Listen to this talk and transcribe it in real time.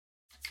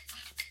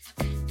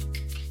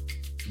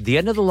The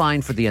end of the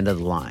line for the end of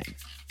the line.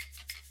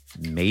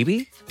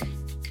 Maybe?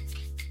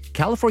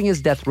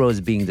 California's death row is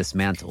being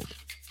dismantled.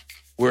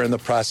 We're in the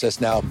process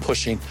now of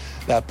pushing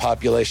that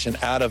population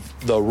out of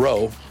the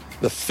row,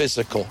 the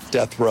physical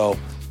death row.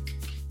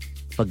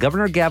 But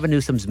Governor Gavin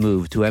Newsom's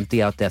move to empty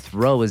out death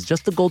row is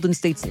just the Golden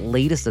State's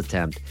latest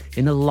attempt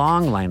in a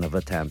long line of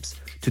attempts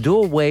to do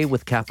away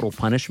with capital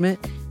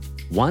punishment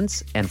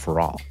once and for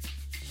all.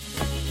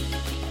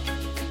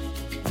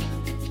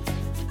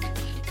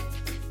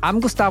 I'm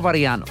Gustavo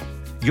Arellano.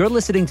 You're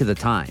listening to The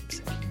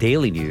Times,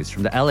 daily news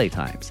from the LA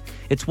Times.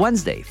 It's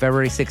Wednesday,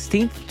 February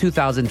 16th,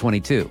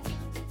 2022.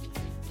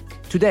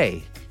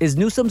 Today, is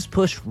Newsom's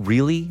push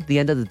really the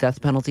end of the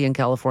death penalty in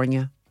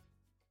California?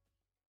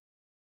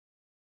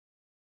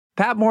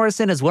 Pat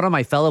Morrison is one of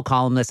my fellow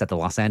columnists at the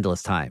Los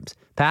Angeles Times.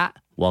 Pat,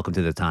 welcome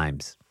to The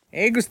Times.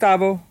 Hey,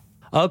 Gustavo.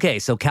 Okay,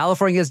 so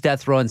California's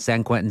death row in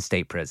San Quentin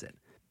State Prison.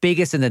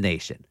 Biggest in the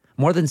nation.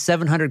 More than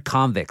 700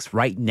 convicts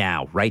right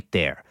now, right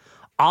there.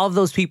 All of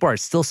those people are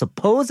still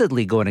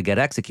supposedly going to get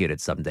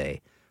executed someday.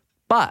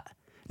 But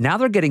now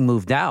they're getting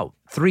moved out.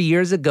 3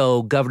 years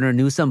ago, Governor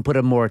Newsom put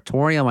a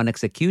moratorium on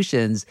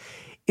executions.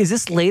 Is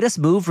this latest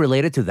move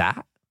related to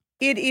that?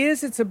 It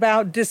is. It's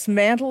about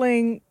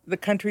dismantling the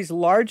country's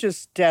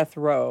largest death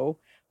row.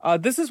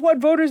 This is what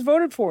voters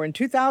voted for in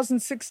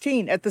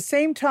 2016. At the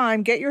same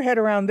time, get your head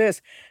around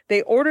this.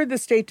 They ordered the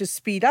state to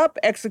speed up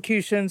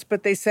executions,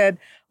 but they said,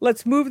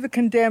 let's move the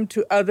condemned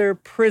to other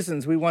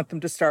prisons. We want them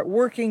to start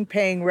working,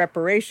 paying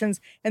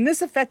reparations. And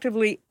this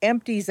effectively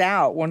empties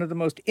out one of the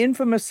most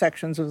infamous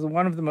sections of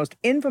one of the most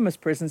infamous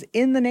prisons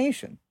in the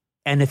nation.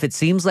 And if it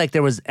seems like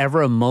there was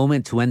ever a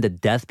moment to end the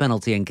death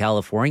penalty in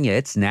California,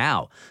 it's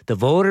now. The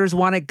voters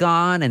want it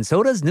gone, and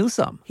so does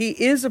Newsom. He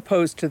is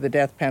opposed to the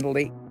death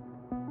penalty.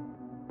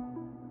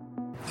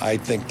 I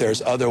think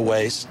there's other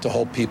ways to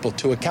hold people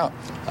to account.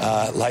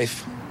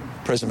 Life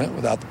imprisonment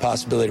without the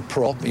possibility of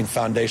parole being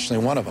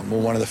foundationally one of them. We're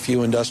one of the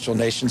few industrial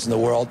nations in the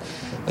world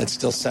that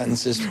still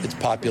sentences its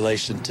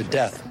population to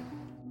death.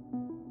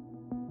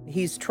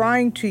 He's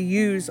trying to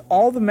use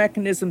all the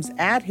mechanisms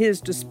at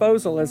his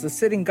disposal as a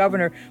sitting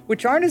governor,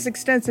 which aren't as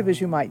extensive as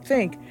you might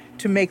think,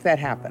 to make that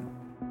happen.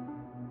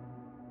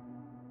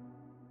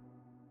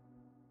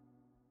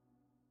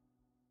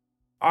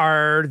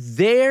 Are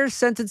their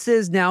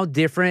sentences now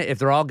different if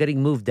they're all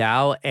getting moved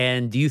out?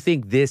 And do you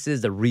think this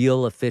is the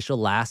real official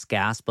last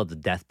gasp of the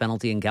death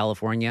penalty in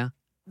California?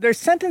 Their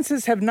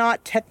sentences have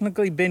not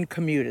technically been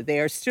commuted. They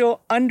are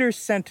still under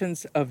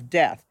sentence of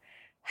death.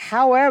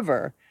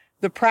 However,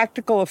 the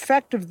practical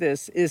effect of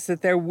this is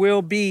that there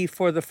will be,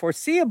 for the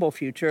foreseeable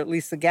future, at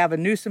least the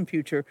Gavin Newsom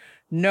future,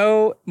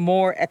 no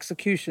more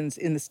executions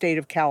in the state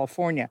of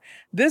California.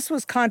 This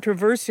was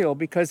controversial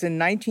because in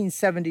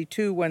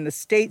 1972, when the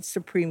state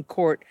Supreme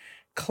Court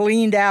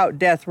cleaned out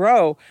death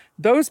row,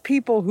 those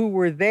people who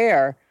were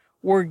there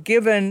were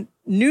given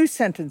new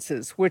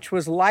sentences, which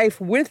was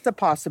life with the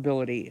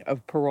possibility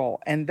of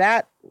parole. And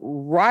that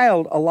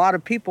riled a lot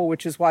of people,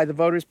 which is why the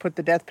voters put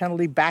the death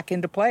penalty back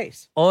into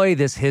place. Oy,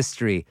 this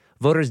history.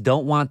 Voters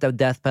don't want the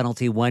death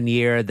penalty 1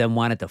 year, then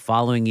want it the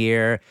following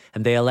year,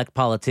 and they elect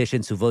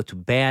politicians who vote to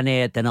ban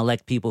it, then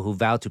elect people who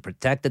vow to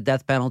protect the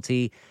death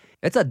penalty.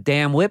 It's a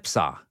damn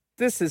whipsaw.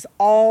 This is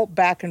all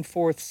back and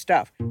forth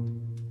stuff.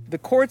 The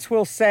courts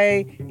will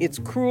say it's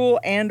cruel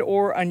and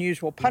or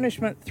unusual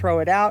punishment, throw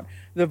it out.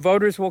 The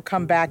voters will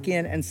come back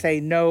in and say,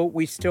 no,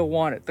 we still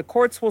want it. The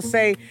courts will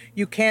say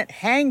you can't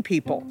hang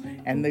people.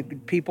 And the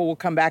people will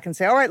come back and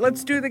say, all right,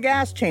 let's do the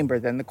gas chamber.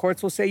 Then the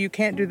courts will say you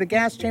can't do the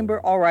gas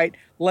chamber. All right,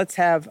 let's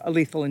have a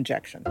lethal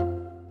injection.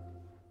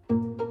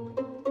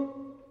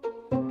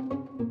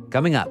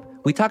 Coming up,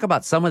 we talk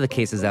about some of the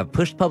cases that have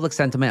pushed public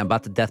sentiment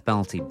about the death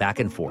penalty back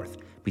and forth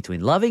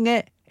between loving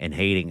it and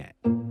hating it.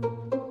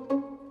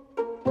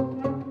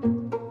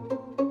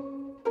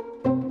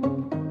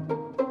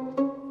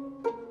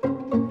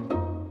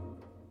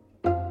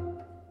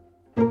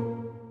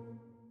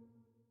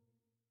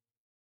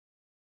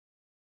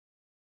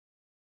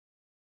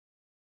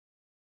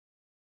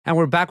 And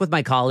we're back with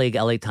my colleague,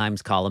 LA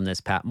Times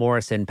columnist Pat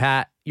Morrison.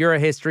 Pat, you're a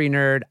history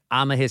nerd.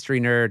 I'm a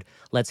history nerd.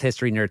 Let's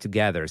history nerd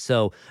together.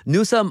 So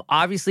Newsom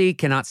obviously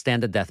cannot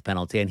stand the death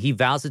penalty, and he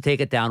vows to take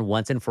it down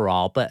once and for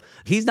all. But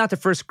he's not the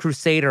first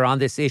crusader on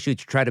this issue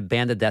to try to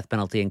ban the death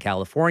penalty in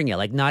California,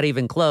 like not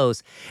even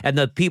close. And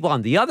the people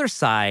on the other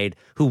side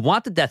who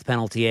want the death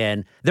penalty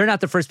in, they're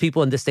not the first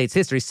people in this state's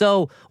history.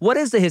 So what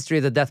is the history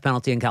of the death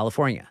penalty in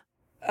California?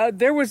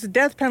 There was a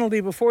death penalty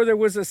before there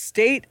was a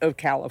state of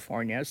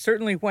California,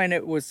 certainly when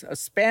it was a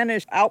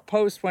Spanish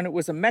outpost, when it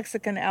was a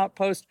Mexican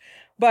outpost.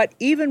 But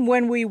even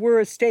when we were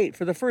a state,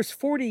 for the first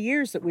 40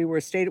 years that we were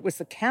a state, it was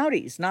the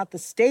counties, not the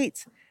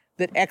states,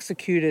 that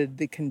executed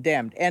the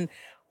condemned. And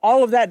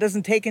all of that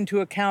doesn't take into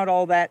account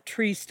all that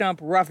tree stump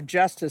rough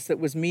justice that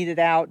was meted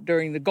out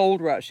during the gold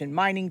rush in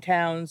mining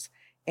towns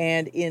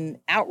and in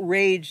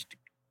outraged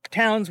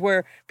towns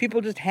where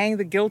people just hang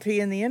the guilty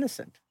and the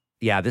innocent.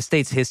 Yeah, this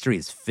state's history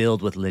is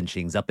filled with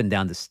lynchings up and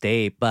down the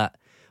state. But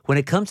when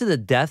it comes to the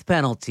death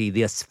penalty,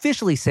 the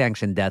officially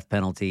sanctioned death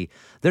penalty,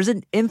 there's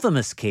an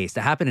infamous case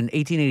that happened in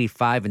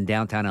 1885 in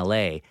downtown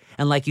LA.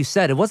 And like you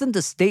said, it wasn't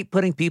the state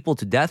putting people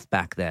to death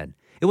back then.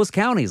 It was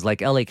counties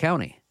like LA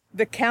County.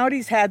 The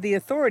counties had the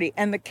authority,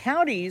 and the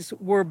counties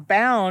were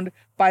bound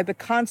by the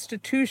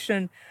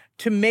Constitution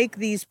to make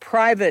these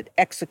private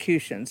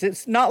executions.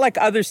 It's not like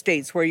other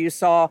states where you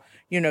saw,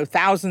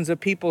 thousands of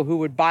people who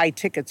would buy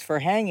tickets for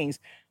hangings.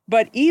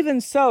 But even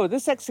so,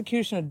 this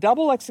execution, a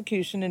double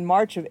execution in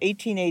March of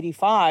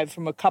 1885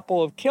 from a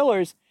couple of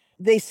killers,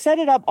 they set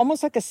it up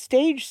almost like a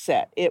stage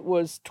set. It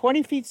was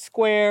 20 feet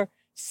square,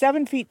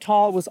 7 feet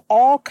tall. It was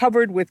all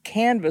covered with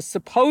canvas,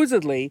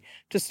 supposedly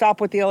to stop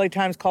what the LA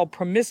Times called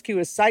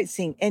promiscuous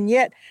sightseeing. And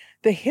yet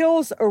the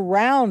hills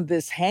around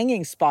this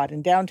hanging spot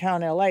in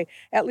downtown LA,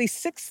 at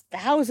least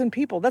 6,000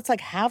 people, that's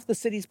like half the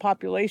city's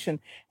population,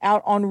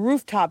 out on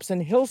rooftops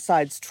and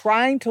hillsides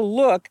trying to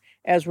look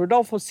as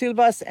Rodolfo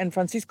Silvas and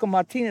Francisco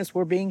Martinez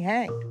were being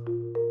hanged.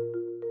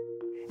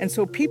 And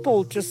so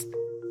people just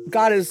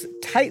got as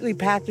tightly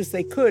packed as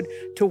they could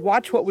to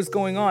watch what was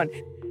going on.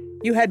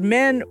 You had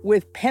men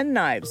with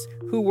penknives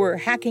who were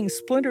hacking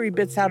splintery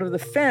bits out of the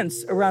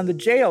fence around the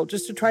jail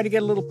just to try to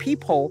get a little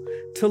peephole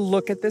to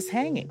look at this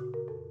hanging.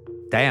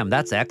 Damn,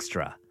 that's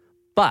extra.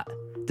 But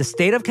the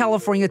state of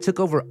California took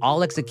over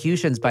all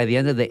executions by the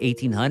end of the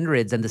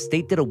 1800s, and the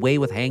state did away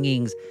with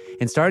hangings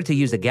and started to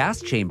use a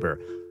gas chamber.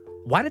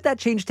 Why did that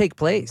change take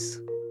place?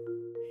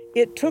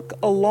 It took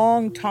a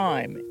long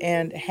time,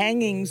 and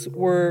hangings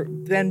were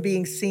then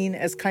being seen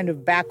as kind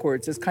of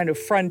backwards, as kind of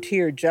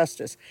frontier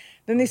justice.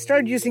 Then they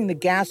started using the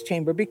gas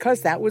chamber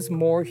because that was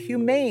more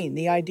humane.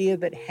 The idea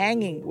that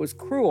hanging was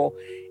cruel.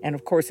 And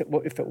of course,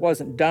 if it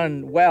wasn't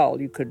done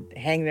well, you could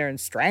hang there and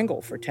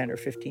strangle for 10 or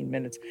 15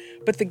 minutes.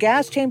 But the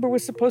gas chamber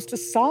was supposed to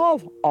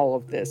solve all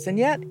of this. And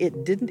yet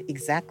it didn't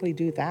exactly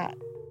do that.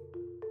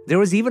 There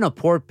was even a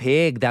poor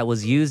pig that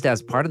was used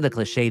as part of the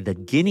cliche, the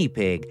guinea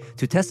pig,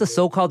 to test the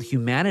so-called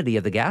humanity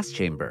of the gas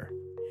chamber.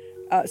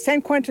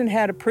 San Quentin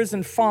had a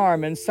prison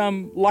farm, and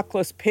some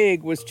luckless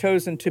pig was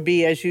chosen to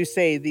be, as you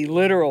say, the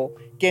literal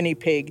guinea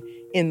pig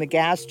in the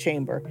gas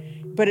chamber.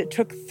 But it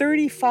took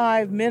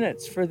 35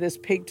 minutes for this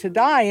pig to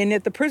die, and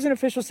yet the prison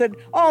official said,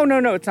 oh,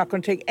 no, it's not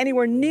going to take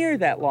anywhere near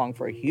that long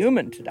for a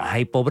human to die.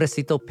 Ay,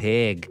 pobrecito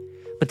pig.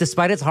 But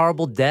despite its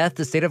horrible death,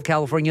 the state of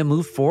California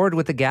moved forward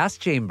with the gas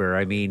chamber.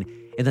 I mean,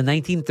 in the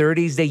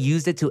 1930s, they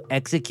used it to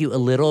execute a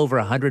little over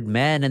 100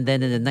 men. And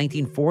then in the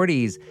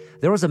 1940s,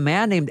 there was a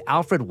man named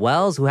Alfred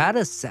Wells who had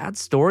a sad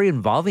story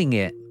involving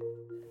it.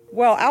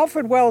 Well,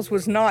 Alfred Wells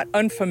was not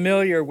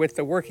unfamiliar with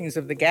the workings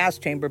of the gas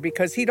chamber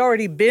because he'd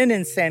already been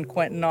in San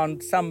Quentin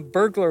on some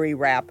burglary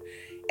rap,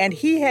 and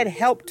he had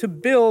helped to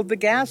build the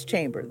gas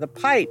chamber, the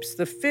pipes,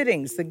 the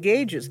fittings, the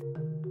gauges.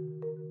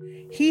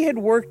 He had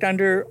worked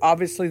under,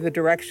 obviously, the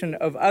direction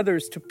of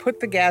others to put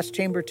the gas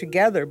chamber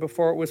together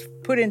before it was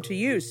put into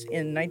use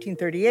in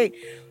 1938.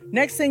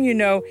 Next thing you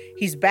know,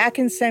 he's back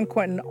in San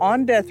Quentin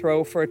on death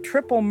row for a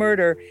triple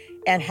murder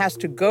and has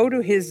to go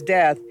to his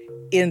death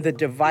in the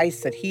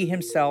device that he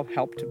himself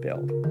helped to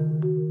build.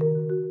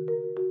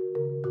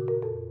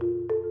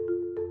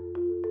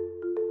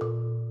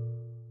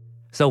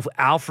 So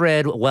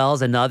Alfred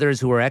Wells and others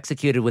who were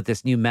executed with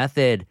this new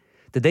method,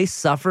 did they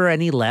suffer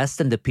any less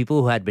than the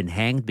people who had been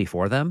hanged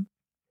before them?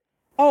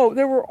 Oh,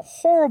 there were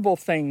horrible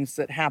things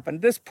that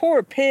happened. This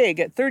poor pig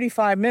at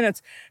 35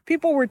 minutes,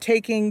 people were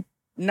taking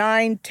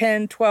 9,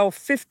 10, 12,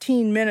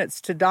 15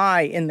 minutes to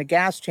die in the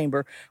gas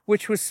chamber,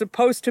 which was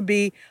supposed to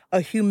be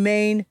a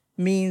humane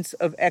means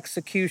of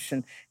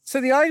execution. So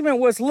the argument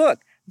was,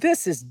 look,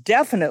 this is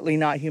definitely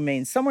not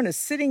humane. Someone is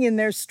sitting in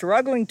there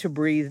struggling to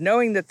breathe,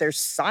 knowing that there's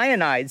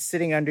cyanide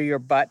sitting under your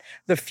butt,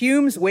 the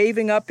fumes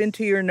waving up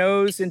into your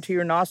nose, into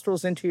your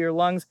nostrils, into your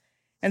lungs.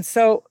 And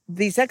so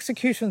these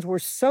executions were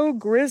so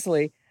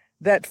grisly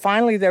that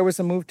finally there was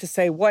a move to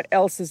say, what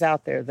else is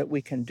out there that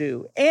we can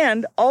do?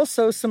 And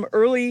also some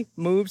early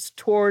moves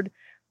toward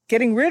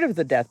getting rid of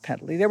the death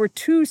penalty. There were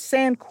 2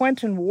 San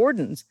Quentin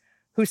wardens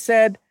who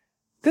said,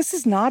 this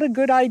is not a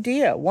good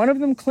idea. One of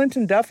them,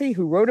 Clinton Duffy,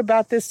 who wrote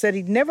about this, said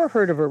he'd never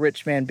heard of a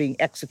rich man being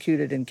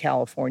executed in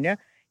California.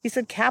 He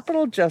said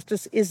capital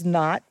justice is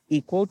not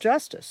equal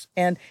justice.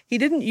 And he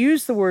didn't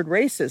use the word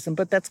racism,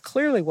 but that's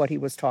clearly what he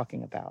was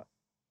talking about.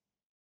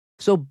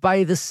 So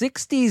by the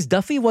 60s,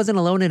 Duffy wasn't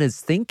alone in his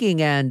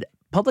thinking, and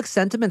public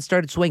sentiment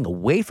started swaying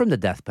away from the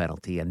death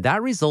penalty. And that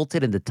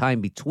resulted in the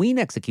time between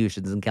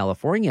executions in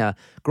California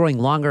growing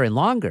longer and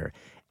longer.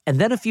 And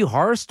then a few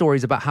horror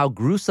stories about how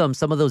gruesome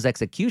some of those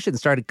executions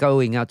started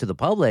going out to the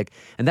public,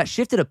 and that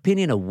shifted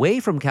opinion away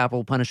from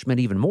capital punishment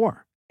even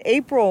more.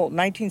 April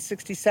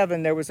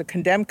 1967, there was a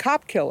condemned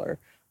cop killer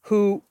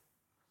who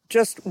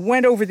just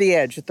went over the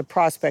edge at the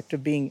prospect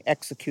of being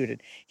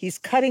executed. He's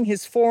cutting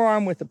his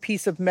forearm with a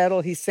piece of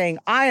metal. He's saying,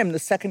 I am the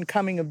second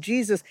coming of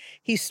Jesus.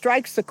 He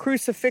strikes the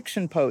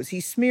crucifixion pose.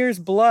 He smears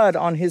blood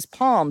on his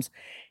palms.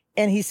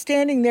 And he's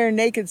standing there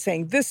naked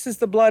saying, this is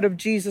the blood of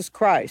Jesus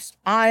Christ.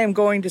 I am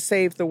going to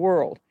save the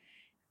world.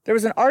 There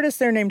was an artist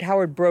there named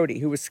Howard Brody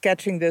who was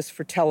sketching this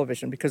for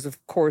television because,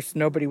 of course,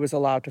 nobody was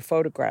allowed to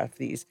photograph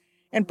these.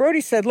 And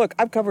Brody said, look,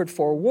 I've covered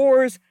 4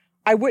 wars.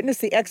 I witnessed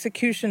the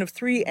execution of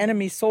 3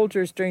 enemy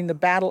soldiers during the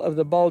Battle of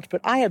the Bulge,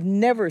 but I have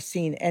never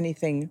seen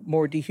anything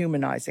more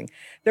dehumanizing.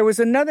 There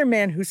was another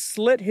man who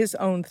slit his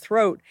own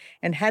throat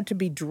and had to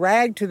be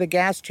dragged to the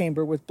gas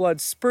chamber with blood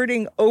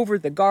spurting over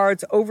the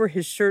guards, over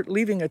his shirt,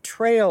 leaving a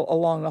trail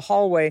along the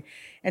hallway,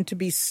 and to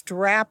be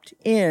strapped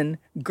in,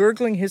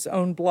 gurgling his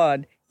own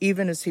blood,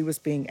 even as he was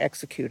being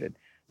executed.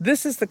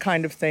 This is the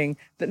kind of thing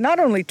that not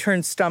only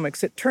turns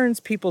stomachs, it turns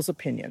people's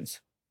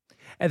opinions.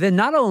 And then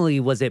not only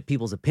was it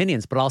people's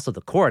opinions, but also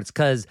the courts,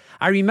 because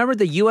I remember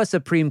the U.S.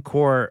 Supreme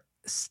Court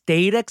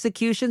stayed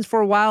executions for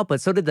a while, but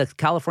so did the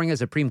California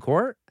Supreme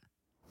Court.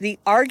 The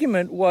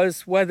argument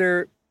was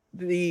whether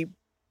the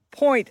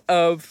point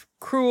of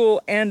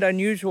cruel and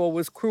unusual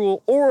was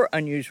cruel or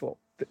unusual.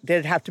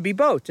 Did it have to be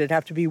both? Did it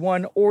have to be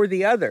one or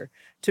the other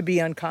to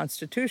be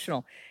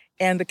unconstitutional?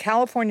 And the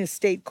California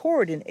State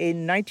Court in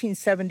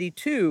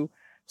 1972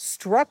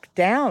 struck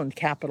down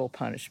capital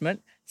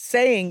punishment,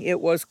 saying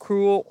it was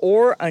cruel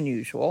or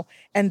unusual.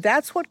 And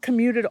that's what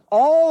commuted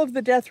all of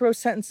the death row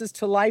sentences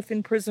to life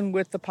in prison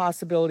with the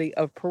possibility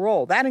of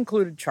parole. That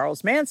included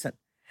Charles Manson.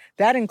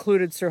 That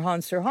included Sirhan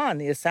Sirhan,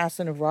 the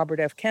assassin of Robert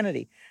F.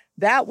 Kennedy.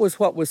 That was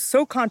what was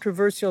so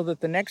controversial that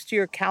the next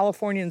year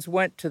Californians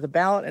went to the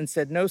ballot and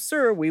said, no,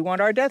 sir, we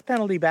want our death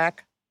penalty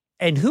back.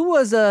 And who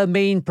was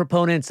main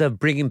proponents of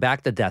bringing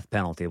back the death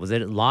penalty? Was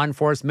it law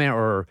enforcement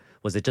or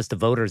was it just the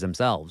voters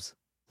themselves?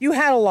 You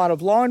had a lot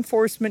of law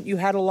enforcement, you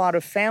had a lot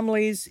of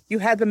families, you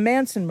had the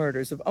Manson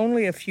murders of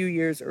only a few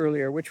years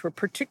earlier, which were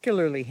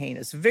particularly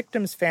heinous.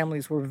 Victims'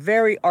 families were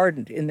very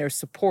ardent in their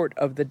support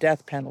of the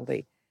death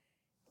penalty.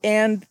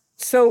 And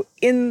so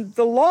in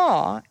the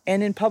law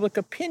and in public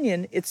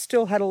opinion, it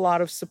still had a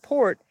lot of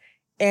support.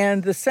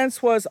 And the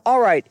sense was, all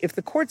right, if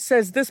the court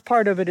says this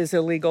part of it is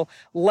illegal,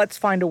 let's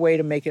find a way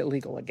to make it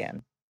legal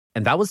again.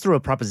 And that was through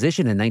a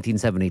proposition in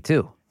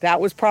 1972.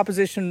 That was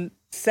Proposition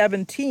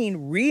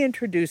 17,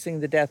 reintroducing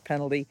the death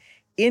penalty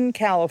in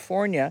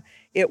California.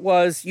 It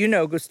was, you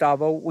know,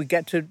 Gustavo, we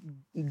get to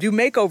do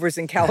makeovers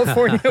in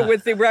California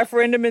with the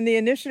referendum and the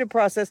initiative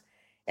process.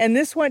 And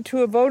this went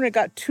to a vote and it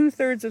got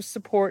 2/3 of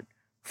support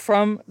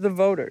from the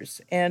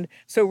voters. And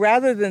so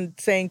rather than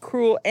saying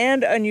cruel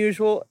and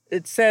unusual,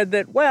 it said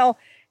that, well,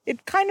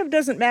 it kind of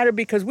doesn't matter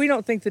because we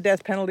don't think the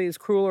death penalty is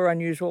cruel or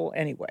unusual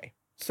anyway.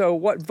 So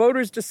what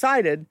voters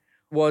decided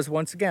was,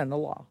 once again, the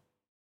law.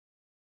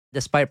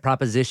 Despite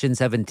Proposition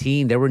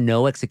 17, there were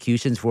no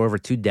executions for over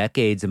 2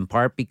 decades, in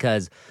part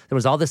because there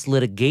was all this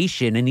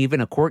litigation and even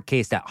a court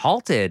case that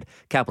halted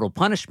capital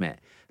punishment.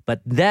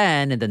 But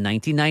then in the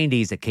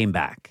 1990s, it came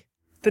back.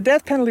 The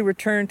death penalty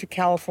returned to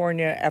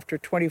California after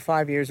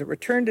 25 years. It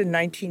returned in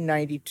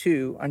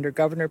 1992 under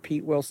Governor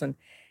Pete Wilson.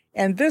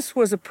 And this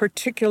was a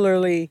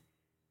particularly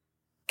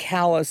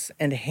callous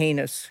and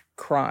heinous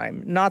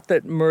crime. Not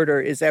that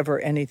murder is ever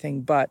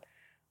anything but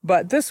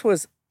this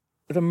was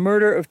the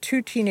murder of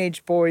 2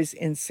 teenage boys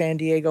in San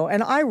Diego.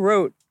 And I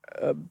wrote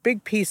a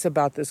big piece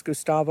about this,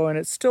 Gustavo, and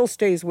it still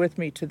stays with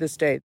me to this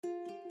day.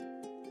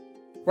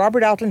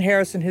 Robert Alton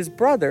Harris and his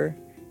brother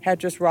had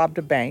just robbed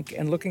a bank,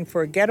 and looking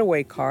for a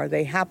getaway car,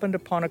 they happened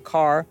upon a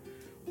car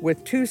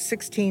with 2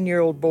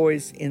 16-year-old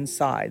boys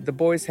inside. The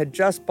boys had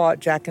just bought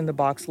Jack in the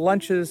Box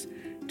lunches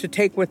to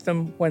take with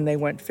them when they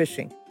went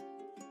fishing.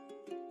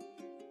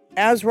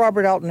 As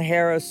Robert Alton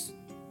Harris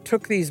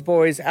took these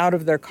boys out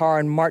of their car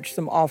and marched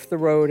them off the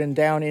road and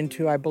down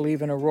into, I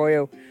believe, an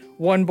arroyo,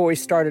 one boy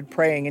started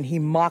praying, and he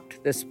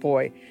mocked this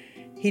boy.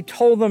 He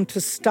told them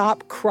to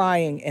stop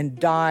crying and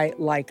die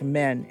like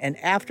men. And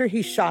after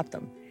he shot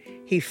them,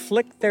 he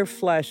flicked their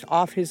flesh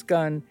off his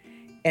gun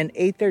and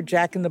ate their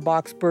Jack in the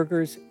Box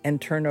burgers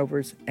and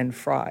turnovers and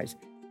fries.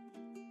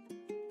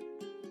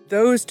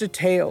 Those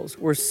details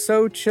were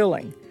so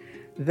chilling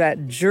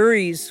that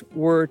juries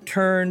were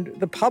turned,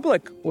 the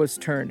public was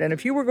turned. And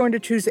if you were going to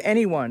choose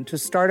anyone to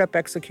start up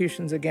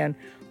executions again,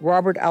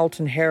 Robert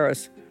Alton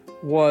Harris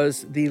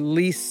was the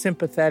least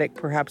sympathetic,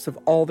 perhaps, of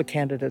all the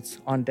candidates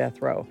on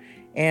death row.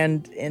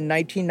 And in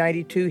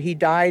 1992, he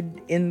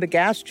died in the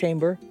gas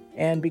chamber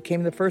and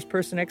became the first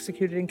person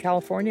executed in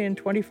California in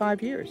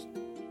 25 years.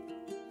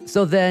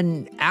 So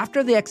then,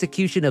 after the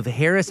execution of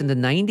Harris in the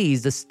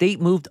 90s, the state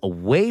moved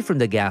away from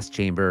the gas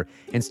chamber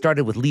and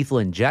started with lethal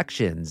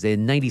injections.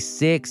 In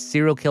 96,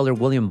 serial killer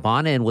William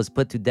Bonin was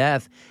put to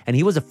death, and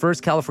he was the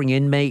first California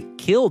inmate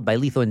killed by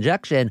lethal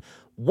injection.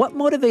 What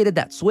motivated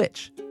that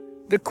switch?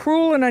 The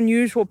cruel and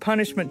unusual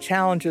punishment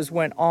challenges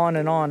went on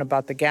and on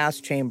about the gas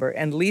chamber,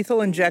 and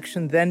lethal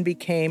injection then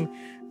became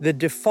the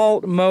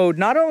default mode,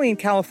 not only in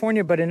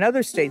California, but in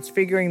other states,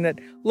 figuring that,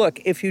 look,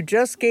 if you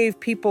just gave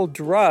people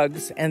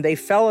drugs and they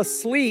fell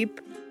asleep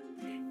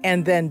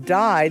and then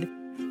died,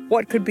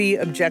 what could be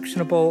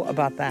objectionable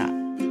about that?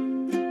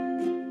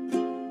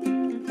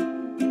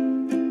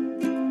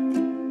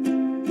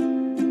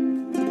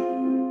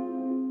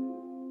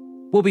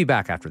 We'll be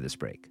back after this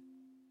break.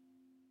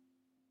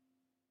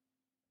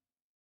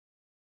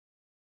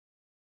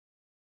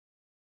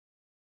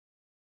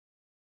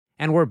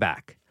 And we're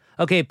back.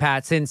 Okay,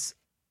 Pat, since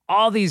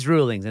all these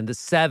rulings in the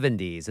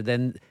 70s and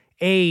then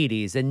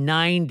 80s and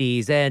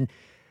 90s, and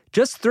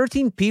just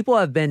 13 people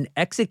have been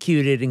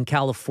executed in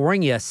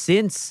California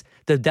since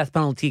the death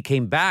penalty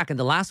came back. And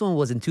the last one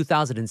was in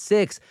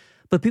 2006.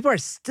 But people are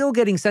still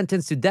getting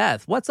sentenced to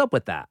death. What's up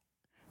with that?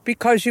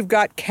 Because you've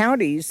got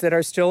counties that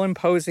are still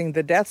imposing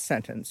the death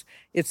sentence.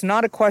 It's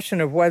not a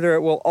question of whether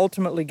it will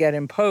ultimately get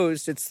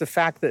imposed. It's the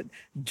fact that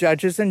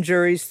judges and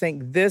juries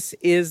think this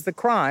is the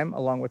crime,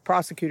 along with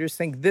prosecutors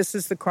think this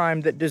is the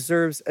crime that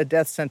deserves a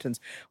death sentence.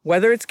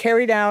 Whether it's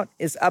carried out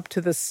is up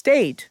to the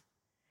state,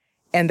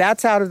 and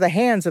that's out of the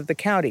hands of the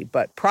county.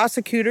 But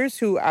prosecutors,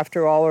 who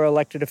after all are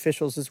elected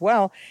officials as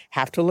well,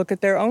 have to look at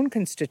their own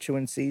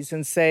constituencies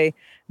and say,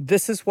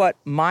 this is what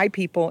my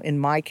people in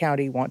my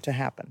county want to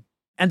happen.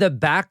 And the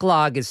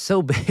backlog is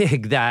so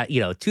big that,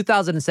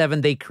 2007,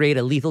 they create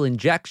a lethal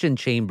injection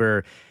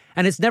chamber,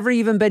 and it's never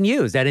even been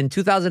used. And in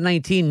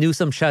 2019,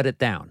 Newsom shut it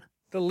down.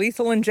 The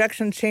lethal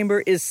injection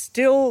chamber is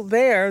still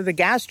there. The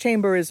gas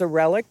chamber is a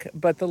relic,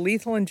 but the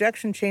lethal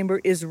injection chamber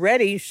is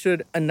ready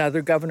should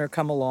another governor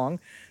come along,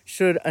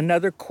 should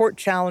another court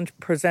challenge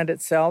present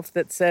itself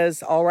that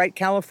says, all right,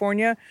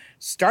 California,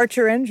 start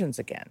your engines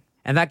again.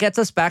 And that gets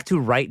us back to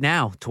right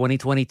now,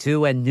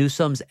 2022, and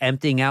Newsom's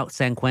emptying out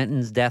San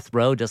Quentin's death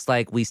row, just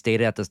like we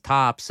stated at the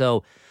top.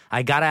 So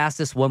I got to ask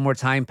this one more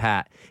time,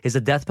 Pat. Is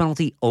the death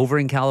penalty over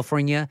in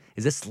California?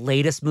 Is this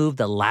latest move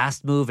the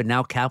last move, and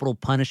now capital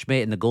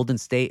punishment in the Golden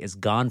State is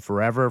gone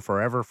forever,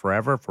 forever,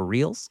 forever, for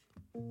reals?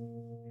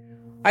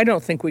 I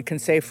don't think we can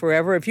say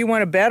forever. If you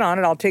want to bet on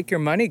it, I'll take your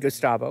money,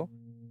 Gustavo.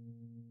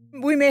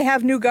 We may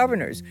have new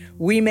governors.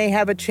 We may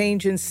have a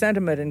change in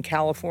sentiment in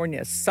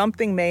California.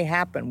 Something may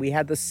happen. We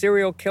had the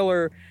serial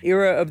killer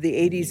era of the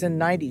 80s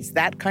and 90s.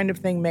 That kind of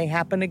thing may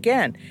happen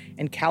again,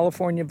 and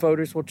California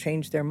voters will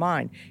change their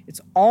mind.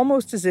 It's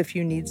almost as if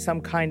you need some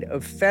kind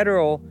of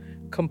federal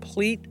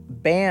complete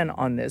ban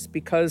on this,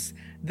 because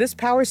this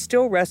power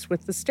still rests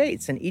with the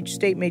states, and each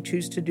state may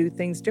choose to do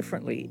things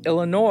differently.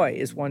 Illinois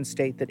is one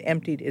state that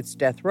emptied its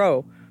death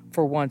row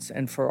for once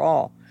and for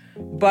all.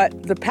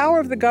 But the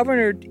power of the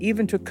governor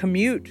even to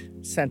commute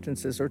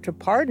sentences or to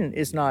pardon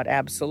is not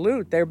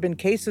absolute. There have been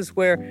cases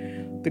where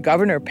the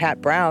governor, Pat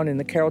Brown, in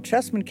the Carol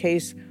Chessman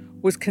case,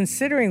 was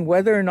considering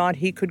whether or not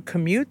he could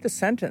commute the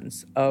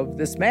sentence of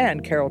this man,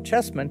 Carol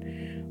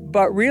Chessman,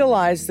 but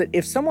realized that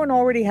if someone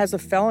already has a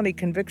felony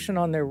conviction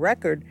on their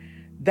record,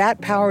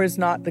 that power is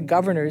not the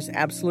governor's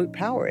absolute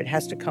power. It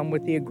has to come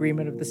with the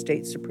agreement of the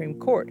state Supreme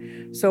Court.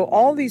 So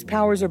all these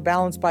powers are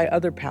balanced by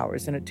other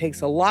powers, and it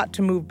takes a lot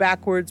to move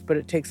backwards, but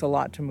it takes a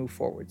lot to move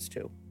forwards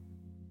too.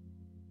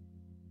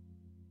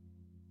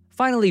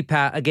 Finally,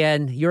 Pat,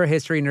 again, you're a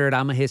history nerd,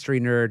 I'm a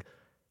history nerd.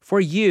 For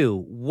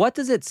you, what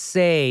does it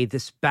say,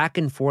 this back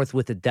and forth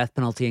with the death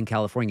penalty in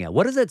California?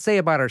 What does it say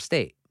about our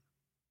state?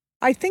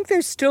 I think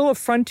there's still a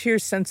frontier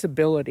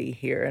sensibility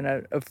here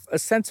and a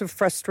sense of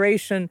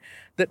frustration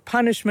that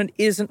punishment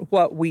isn't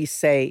what we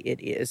say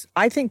it is.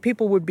 I think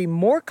people would be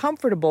more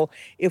comfortable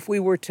if we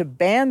were to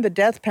ban the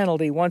death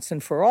penalty once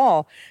and for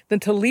all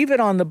than to leave it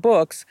on the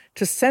books,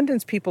 to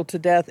sentence people to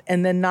death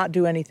and then not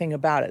do anything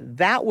about it.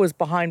 That was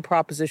behind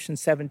Proposition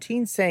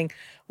 17 saying,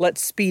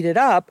 let's speed it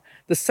up.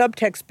 The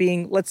subtext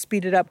being, let's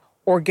speed it up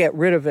or get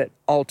rid of it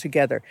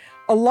altogether.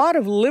 A lot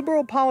of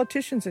liberal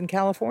politicians in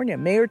California,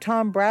 Mayor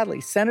Tom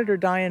Bradley, Senator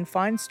Dianne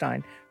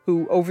Feinstein,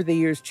 who over the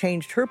years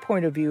changed her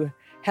point of view,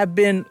 have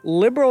been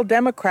liberal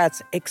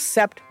Democrats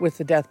except with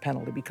the death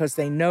penalty because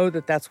they know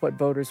that that's what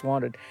voters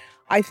wanted.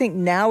 I think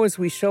now as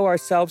we show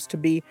ourselves to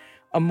be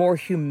a more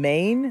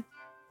humane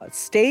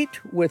state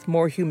with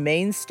more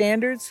humane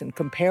standards and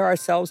compare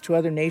ourselves to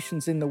other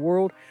nations in the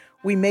world,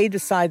 we may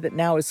decide that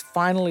now is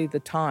finally the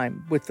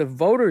time, with the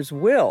voters'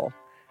 will,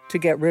 to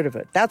get rid of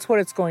it. That's what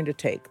it's going to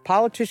take.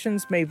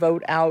 Politicians may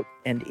vote out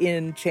and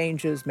in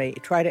changes, may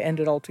try to end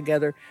it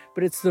altogether,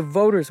 but it's the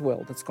voters'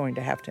 will that's going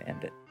to have to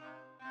end it.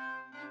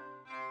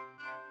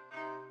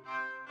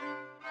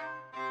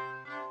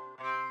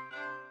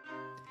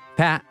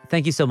 Pat,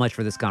 thank you so much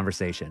for this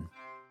conversation.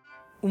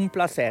 Un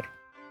placer.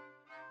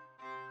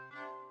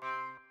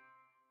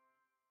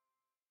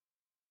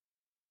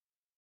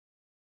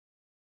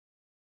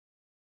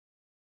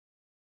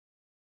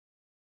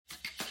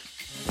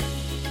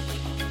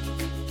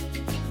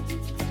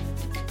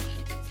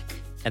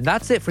 And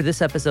that's it for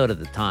this episode of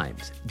The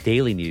Times,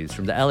 daily news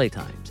from the LA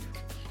Times.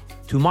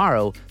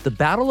 Tomorrow, the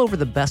battle over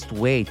the best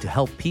way to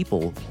help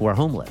people who are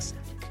homeless.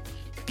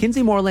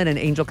 Kinsey Moreland and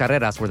Angel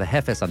Carreras were the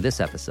jefes on this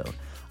episode.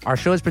 Our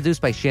show is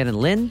produced by Shannon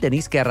Lin,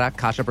 Denise Guerra,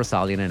 Kasha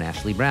Brasalian, and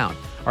Ashley Brown.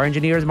 Our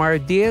engineer is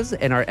Mario Diaz,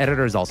 and our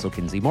editor is also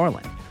Kinsey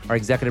Moreland. Our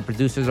executive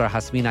producers are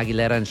Jasmine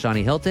Aguilera and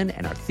Shawnee Hilton,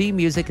 and our theme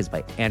music is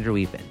by Andrew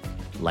Eapen.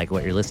 Like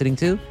what you're listening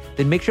to?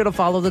 Then make sure to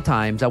follow The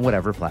Times on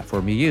whatever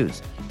platform you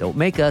use. Don't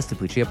make us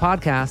Tapuchia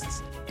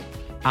Podcasts.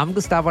 I'm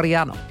Gustavo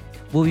Arellano.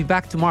 We'll be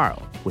back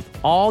tomorrow with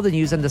all the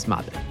news and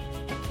desmadre.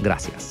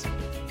 Gracias.